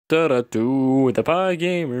With the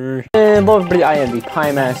ThePieGamer. And hello everybody, I am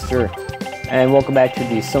ThePieMaster, and welcome back to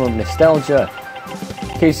the Sum of Nostalgia.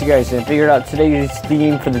 In case you guys didn't figure it out, today's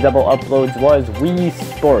theme for the double uploads was Wii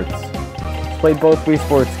Sports. Played both Wii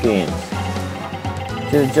Sports games.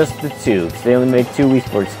 Just the two, because they only made two Wii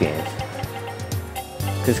Sports games.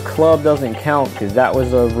 Because Club doesn't count, because that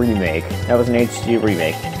was a remake. That was an HD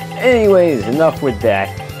remake. Anyways, enough with that.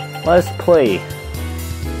 Let's play.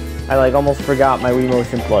 I almost forgot my Wii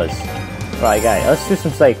Motion Plus. Right, guys, let's do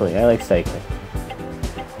some cycling. I like cycling.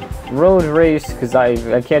 Road race, because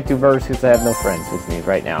I can't do verse because I have no friends with me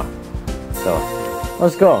right now. So,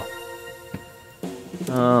 let's go.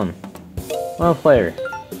 One player.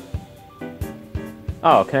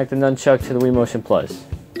 Oh, connect the nunchuck to the Wii Motion Plus.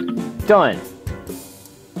 Done.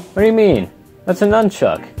 What do you mean? That's a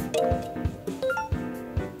nunchuck.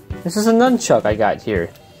 This is a nunchuck I got here.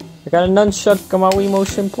 I got a nunchuck on my Wii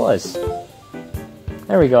Motion Plus.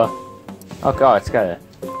 There we go. Oh god, it's got a...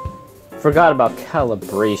 Forgot about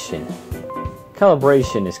calibration.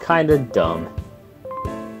 Calibration is kinda dumb.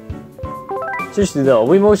 Seriously though,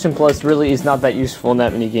 Wii Motion Plus really is not that useful in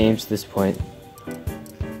that many games at this point.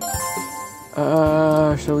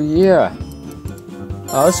 So yeah.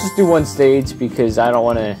 Let's just do one stage because I don't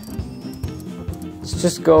wanna... Let's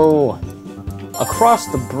just go... across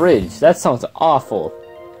the bridge. That sounds awful.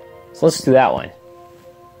 So let's do that one.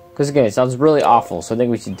 Because again, it sounds really awful, so I think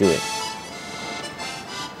we should do it.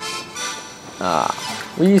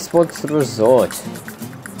 Wii Sports Resort.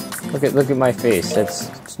 Look at my face.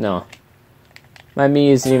 That's no. My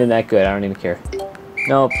Mii isn't even that good. I don't even care.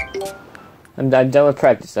 Nope. I'm done with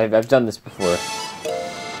practice. I've done this before.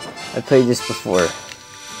 I played this before.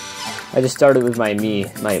 I just started with my Mii,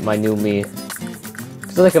 my new Mii.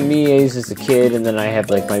 Cause like a Mii I used as a kid, and then I have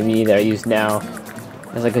like my Mii that I use now.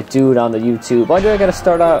 As like a dude on the YouTube. Why do I gotta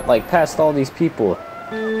start out like past all these people?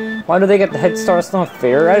 Why do they get the head start? It's not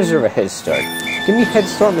fair. I deserve a head start. Give me a head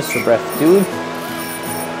start, Mr. Breath, dude.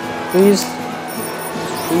 Please.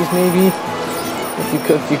 Please, maybe. If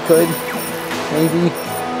you could. Maybe.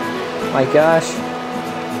 My gosh.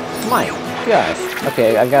 My gosh.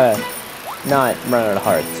 Okay, I gotta not run out of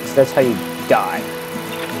hearts. Cause that's how you die.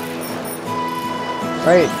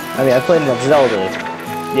 Right? I mean, I played enough Zelda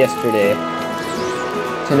yesterday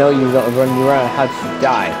to know you don't run around how to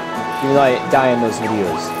die. Even though I die in those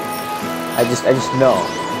videos. I just know.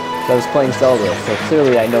 So I was playing Zelda, so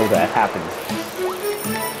clearly I know that happened.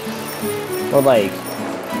 Or like,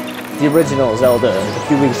 the original Zelda a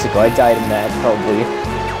few weeks ago, I died in that, probably.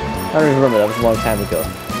 I don't even remember, that was a long time ago.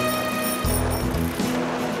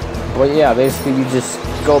 But yeah, basically you just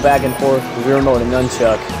go back and forth with your remote and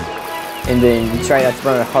nunchuck, and then you try not to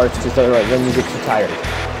run out of hearts, because otherwise then you get too tired.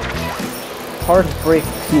 Heartbreak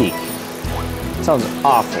Peak. Sounds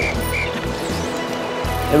awful.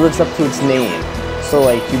 It lives up to its name. So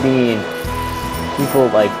like, you mean people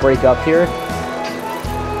like break up here?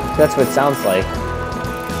 That's what it sounds like.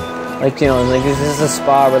 Like, you know, like this is a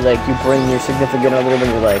spot where like you bring your significant other and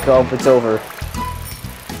you're like, oh, it's over.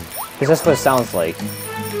 Because that's what it sounds like.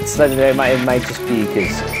 It's like it might just be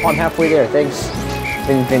because oh, I'm halfway there. Thanks,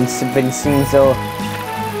 Vincenzo.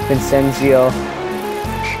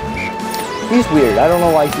 He's weird. I don't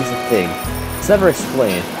know why he's a thing. It's never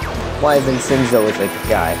explained why Vincenzo is like a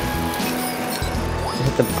guy.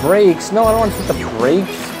 Hit the brakes? No, I don't want to hit the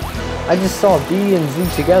brakes. I just saw B and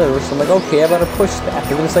Z together, so I'm like, okay, I better push that.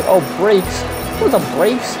 And then it's like, oh, brakes? What the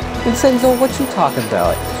brakes? Vincenzo, what you talking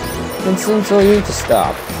about? Vincenzo, you need to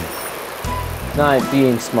stop. Not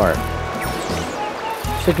being smart.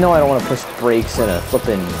 She's like, no, I don't want to push brakes in a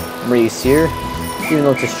flippin' race here. Even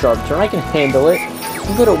though it's a sharp turn, I can handle it.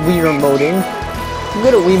 I'm good at Wii remoting. I'm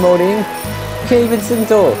good at Wii moding. Okay,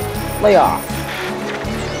 Vincenzo, lay off.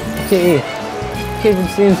 Okay,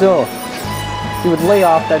 Vincenzo. If you would lay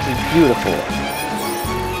off, that'd be beautiful.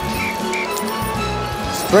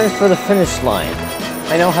 Sprint for the finish line.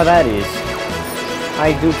 I know how that is.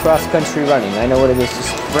 I do cross-country running. I know what it is to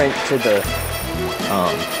sprint to the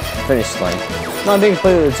finish line. No, I'm being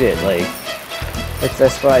completely legit. Like,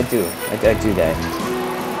 that's what I do. I do that.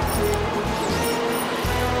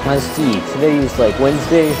 Let's see, today is like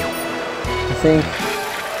Wednesday, I think.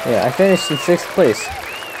 Yeah, I finished in 6th place.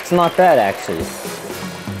 It's not bad, actually.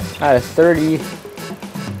 Out of 30.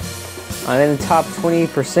 I'm in the top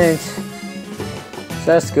 20%. So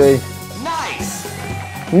that's good. Nice!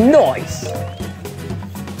 Nice!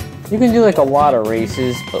 You can do like a lot of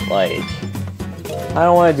races, but like... I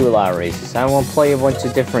don't want to do a lot of races. I want to play a bunch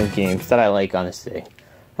of different games that I like, honestly.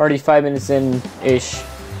 Already 5 minutes in-ish.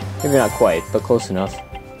 Maybe not quite, but close enough.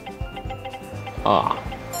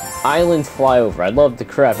 Island flyover. I love the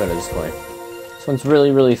crap out of this one. This one's really,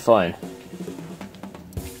 really fun.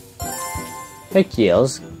 Heck yeah,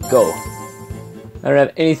 let's go. I don't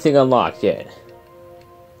have anything unlocked yet.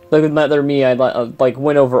 Look at that, me, I like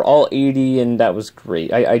went over all 80 and that was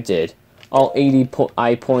great. I did. All 80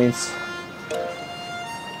 eye points.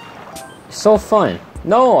 So fun.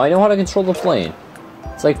 No, I know how to control the plane.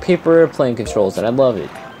 It's like paper airplane controls and I love it.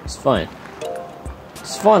 It's fun.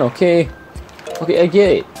 It's fun, okay? Okay, I get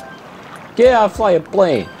it. Get out, fly a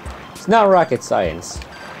plane. It's not rocket science.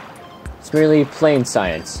 It's merely plane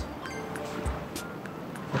science.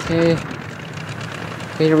 Okay.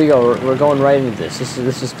 Okay, here we go. We're going right into this.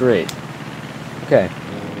 This is great. Okay.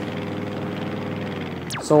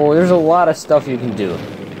 So there's a lot of stuff you can do.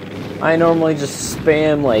 I normally just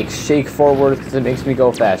spam like shake forward because it makes me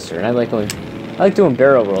go faster, and I like doing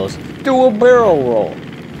barrel rolls. Do a barrel roll.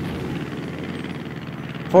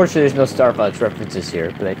 Fortunately, there's no Star Fox references here,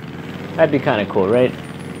 but that'd be kind of cool, right?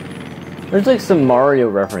 There's like some Mario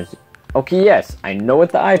references. Okay, yes, I know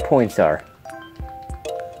what the eye points are.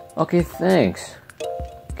 Okay, thanks.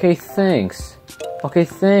 Okay, thanks. Okay,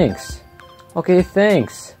 thanks. Okay,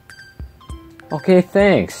 thanks. Okay,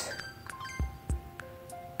 thanks.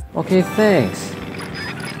 Okay, thanks.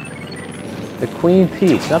 The Queen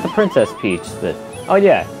Peach, not the Princess Peach, but... Oh,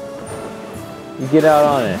 yeah. You get out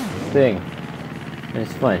on it. Thing. And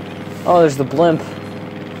it's fun. Oh, there's the blimp.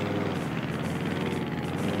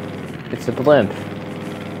 It's a blimp.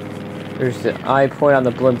 There's the eye point on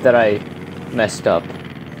the blimp that I messed up.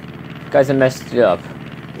 Guys, I messed it up.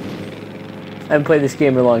 I haven't played this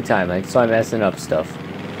game in a long time, so I'm messing up stuff.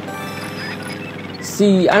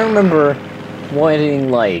 See, I remember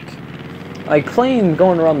wanting, like plane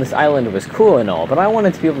going around this island was cool and all, but I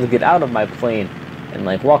wanted to be able to get out of my plane and,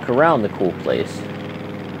 like, walk around the cool place.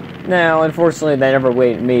 Now, unfortunately, they never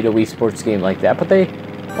made a Wii Sports game like that,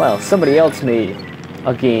 but somebody else made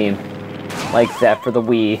a game like that for the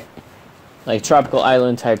Wii. Like, Tropical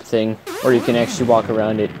Island type thing, where you can actually walk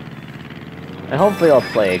around it. And hopefully I'll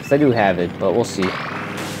play it, because I do have it, but we'll see.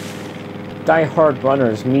 Die-hard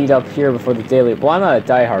runners meet up here before the daily... Well, I'm not a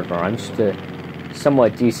die-hard runner, I'm just a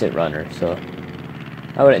somewhat decent runner, so...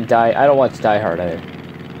 I wouldn't die... I don't watch Die Hard either.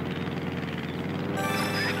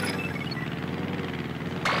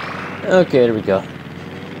 Okay, there we go.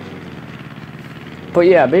 But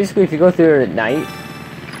yeah, basically if you go through it at night,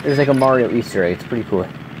 there's like a Mario Easter egg, it's pretty cool.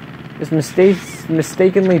 Just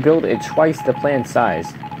mistakenly built it twice the planned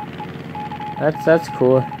size. That's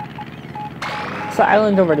cool. It's the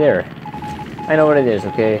island over there. I know what it is,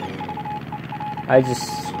 okay?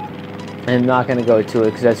 I'm not gonna go to it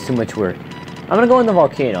because that's too much work. I'm gonna go in the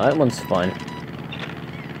volcano. That one's fun.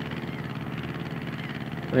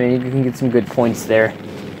 I mean, you can get some good points there.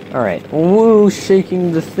 Alright. Woo,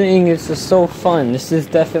 shaking the thing. It's just so fun. This is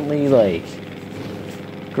definitely, like,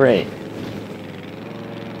 great.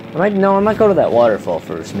 I might go to that waterfall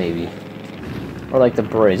first, maybe. Or, like, the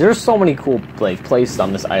bridge. There's so many cool, like, places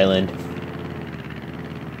on this island.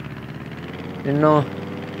 You know?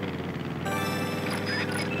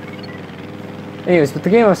 Anyways, but the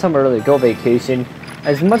game I was talking about earlier, Go Vacation,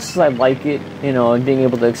 as much as I like it, you know, and being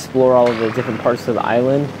able to explore all of the different parts of the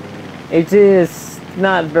island, it is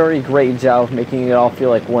not a very great job of making it all feel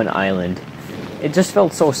like one island. It just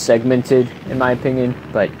felt so segmented, in my opinion,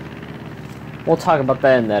 but we'll talk about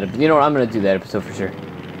that in that episode. You know what, I'm going to do that episode for sure.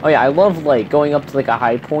 Oh yeah, I love, like, going up to, like, a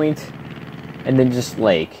high point, and then just,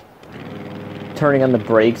 like, turning on the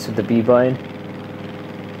brakes with the B button.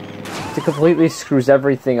 It completely screws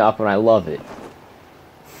everything up, and I love it.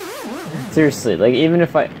 Seriously, like, even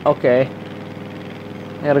if okay.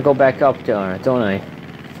 I gotta go back up, don't I?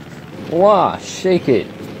 Wow, shake it.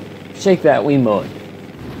 Shake that Wiimote.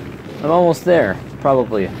 I'm almost there,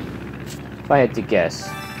 probably. If I had to guess.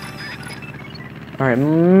 Alright,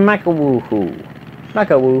 Maka-woohoo.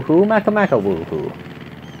 Maka-woohoo, Maka-maka-woohoo.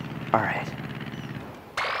 Alright.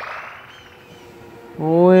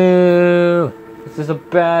 Woo! This is a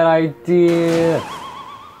bad idea.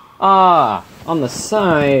 Ah, on the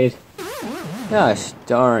side. Gosh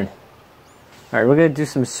darn. Alright, we're gonna do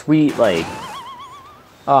some sweet, like...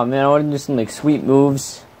 Oh man, I want to do some, like, sweet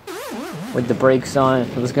moves with the brakes on.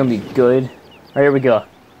 It was gonna be good. Alright, here we go.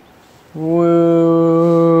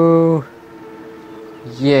 Woo!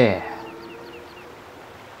 Yeah.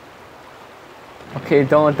 Okay,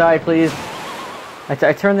 don't die, please. I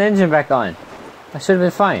turned the engine back on. I should have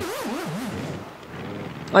been fine.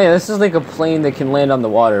 Oh yeah, this is like a plane that can land on the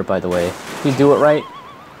water, by the way. If you do it right.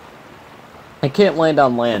 I can't land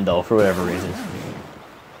on land, though, for whatever reason.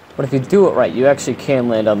 But if you do it right, you actually can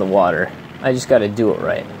land on the water. I just gotta do it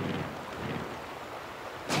right.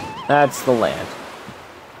 That's the land.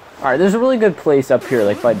 Alright, there's a really good place up here,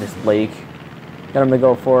 like by this lake. that I'm gonna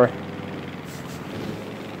go for.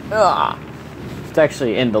 Ah, it's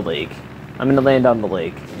actually in the lake. I'm gonna land on the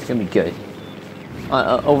lake. It's gonna be good.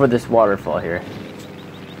 Over this waterfall here.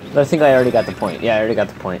 But I think I already got the point. Yeah, I already got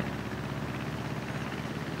the point.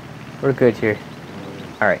 We're good here.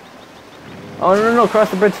 Alright. Oh, no, no, no, cross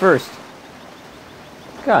the bridge first.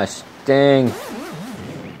 Gosh, dang.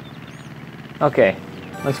 Okay,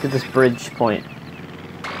 let's get this bridge point.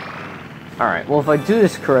 Alright, well, if I do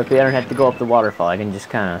this correctly, I don't have to go up the waterfall. I can just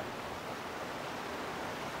kind of...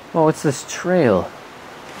 Oh, what's this trail?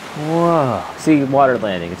 Whoa. See, water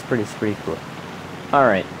landing. It's pretty cool.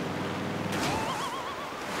 Alright.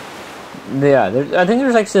 Yeah, I think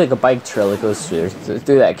there's actually like a bike trail that goes through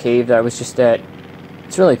that cave that I was just at.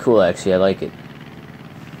 It's really cool, actually. I like it.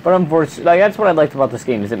 But unfortunately, like, that's what I liked about this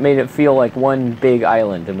game, is it made it feel like one big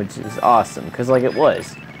island, which is awesome, because, like, it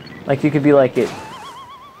was. Like, you could be like it...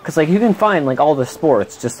 Because, like, you can find, like, all the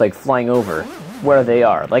sports just, like, flying over where they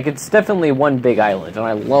are. Like, it's definitely one big island, and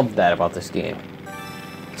I love that about this game.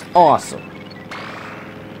 It's awesome.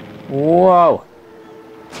 Whoa.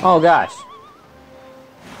 Oh, gosh.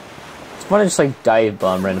 It's fun to just, like, dive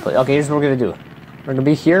bomb random place. Okay, here's what we're gonna do. We're gonna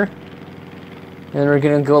be here, and then we're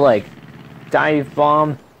gonna go, like, dive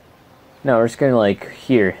bomb. No, we're just gonna, like,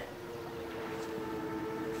 here.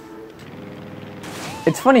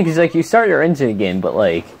 It's funny, because, like, you start your engine again, but,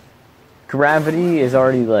 like, gravity is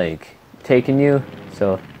already, like, taking you,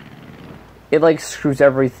 so it, like, screws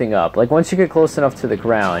everything up. Like, once you get close enough to the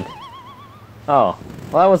ground... Oh,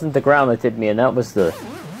 well, that wasn't the ground that did me, and that was the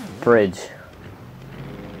bridge.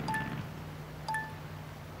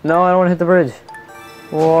 No, I don't want to hit the bridge.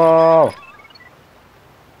 Whoa.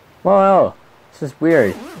 Whoa. This is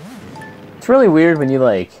weird. It's really weird when you,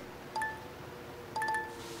 like...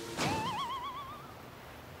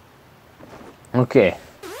 Okay.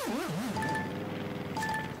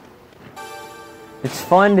 It's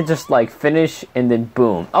fun to just, like, finish and then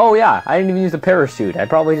boom. Oh, yeah, I didn't even use the parachute. I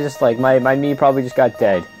probably just, like, my knee probably just got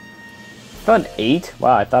dead. Found 8?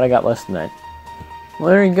 Wow, I thought I got less than that. Well,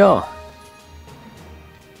 there you go.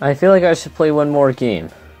 I feel like I should play one more game.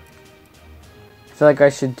 I feel like I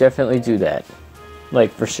should definitely do that.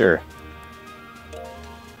 Like, for sure.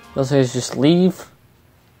 Let's just leave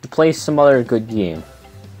and play some other good game.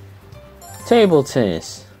 Table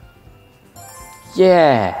tennis.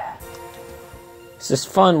 Yeah. It's this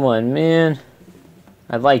fun one, man.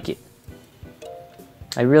 I like it.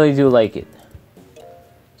 I really do like it.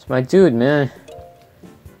 It's my dude, man.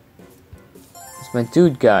 It's my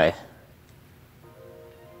dude guy.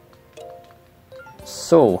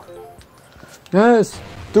 So, let's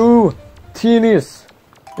do tennis.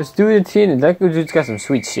 Let's do the tennis. That dude's got some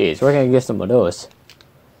sweet shades. We're gonna get some of those.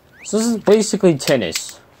 So this is basically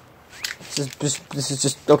tennis. This is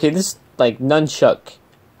just okay. This like nunchuck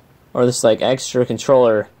or this like extra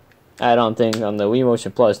controller add-on thing on the Wii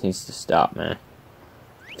Motion Plus needs to stop, man.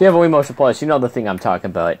 If you have a Wii Motion Plus, you know the thing I'm talking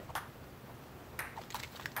about.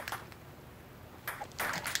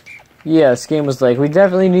 Yeah, this game was like, we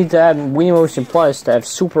definitely need to add Wii Motion Plus to have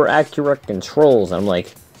super accurate controls. I'm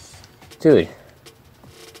like, dude.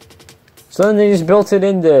 So then they just built it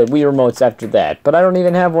into Wii remotes after that. But I don't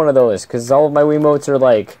even have one of those, because all of my Wii remotes are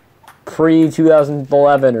like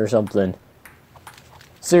pre-2011 or something.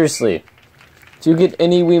 Seriously. Do you get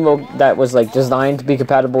any Wii remote that was like designed to be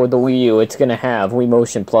compatible with the Wii U, it's gonna have Wii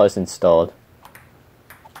Motion Plus installed.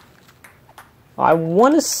 I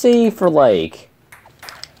want to say for like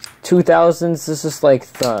 2000s, this is like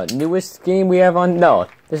the newest game we have on... No,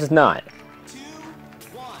 this is not.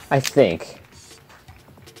 I think.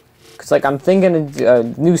 Because like I'm thinking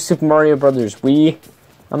of new Super Mario Brothers Wii.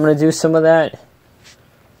 I'm going to do some of that.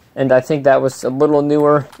 And I think that was a little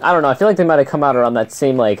newer. I don't know, I feel like they might have come out around that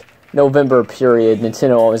same like November period.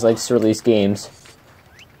 Nintendo always likes to release games.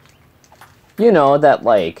 You know, that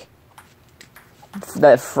like...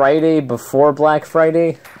 that Friday before Black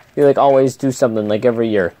Friday. They like always do something like every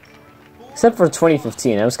year. Except for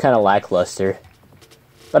 2015, that was kind of lackluster.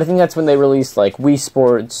 But I think that's when they released, like, Wii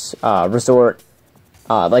Sports Resort.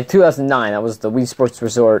 Like, 2009, that was the Wii Sports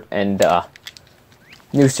Resort and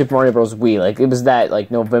New Super Mario Bros. Wii. Like, it was that, like,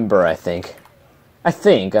 November, I think. I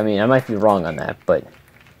mean, I might be wrong on that, but...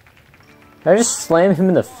 Did I just slam him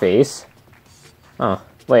in the face? Oh,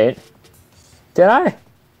 wait. Did I?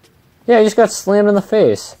 Yeah, I just got slammed in the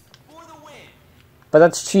face. But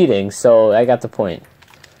that's cheating, so I got the point.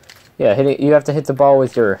 Yeah, hit it. You have to hit the ball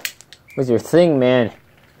with your thing, man.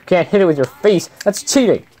 You can't hit it with your face. That's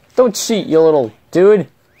cheating. Don't cheat, you little dude.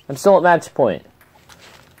 I'm still at match point.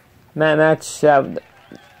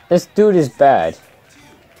 This dude is bad.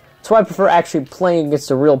 That's why I prefer actually playing against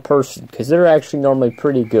a real person, because they're actually normally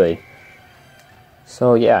pretty good.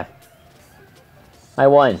 So yeah, I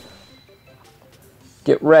won.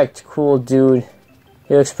 Get wrecked, cool dude.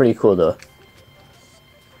 He looks pretty cool though.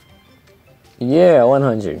 Yeah,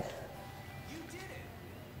 100.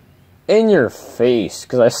 In your face,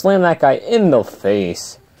 because I slammed that guy in the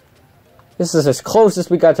face. This is as close as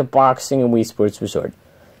we got to boxing in Wii Sports Resort.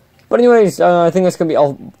 But anyways, I think that's going to be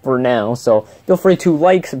all for now. So feel free to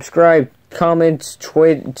like, subscribe, comment,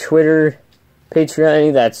 Twitter, Patreon, any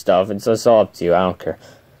of that stuff. It's all up to you. I don't care.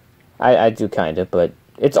 I do kind of, but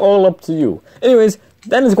it's all up to you. Anyways,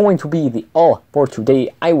 that is going to be the all for today.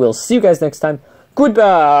 I will see you guys next time.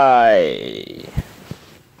 Goodbye.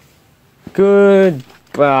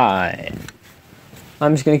 Goodbye.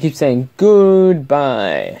 I'm just going to keep saying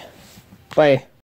goodbye. Bye.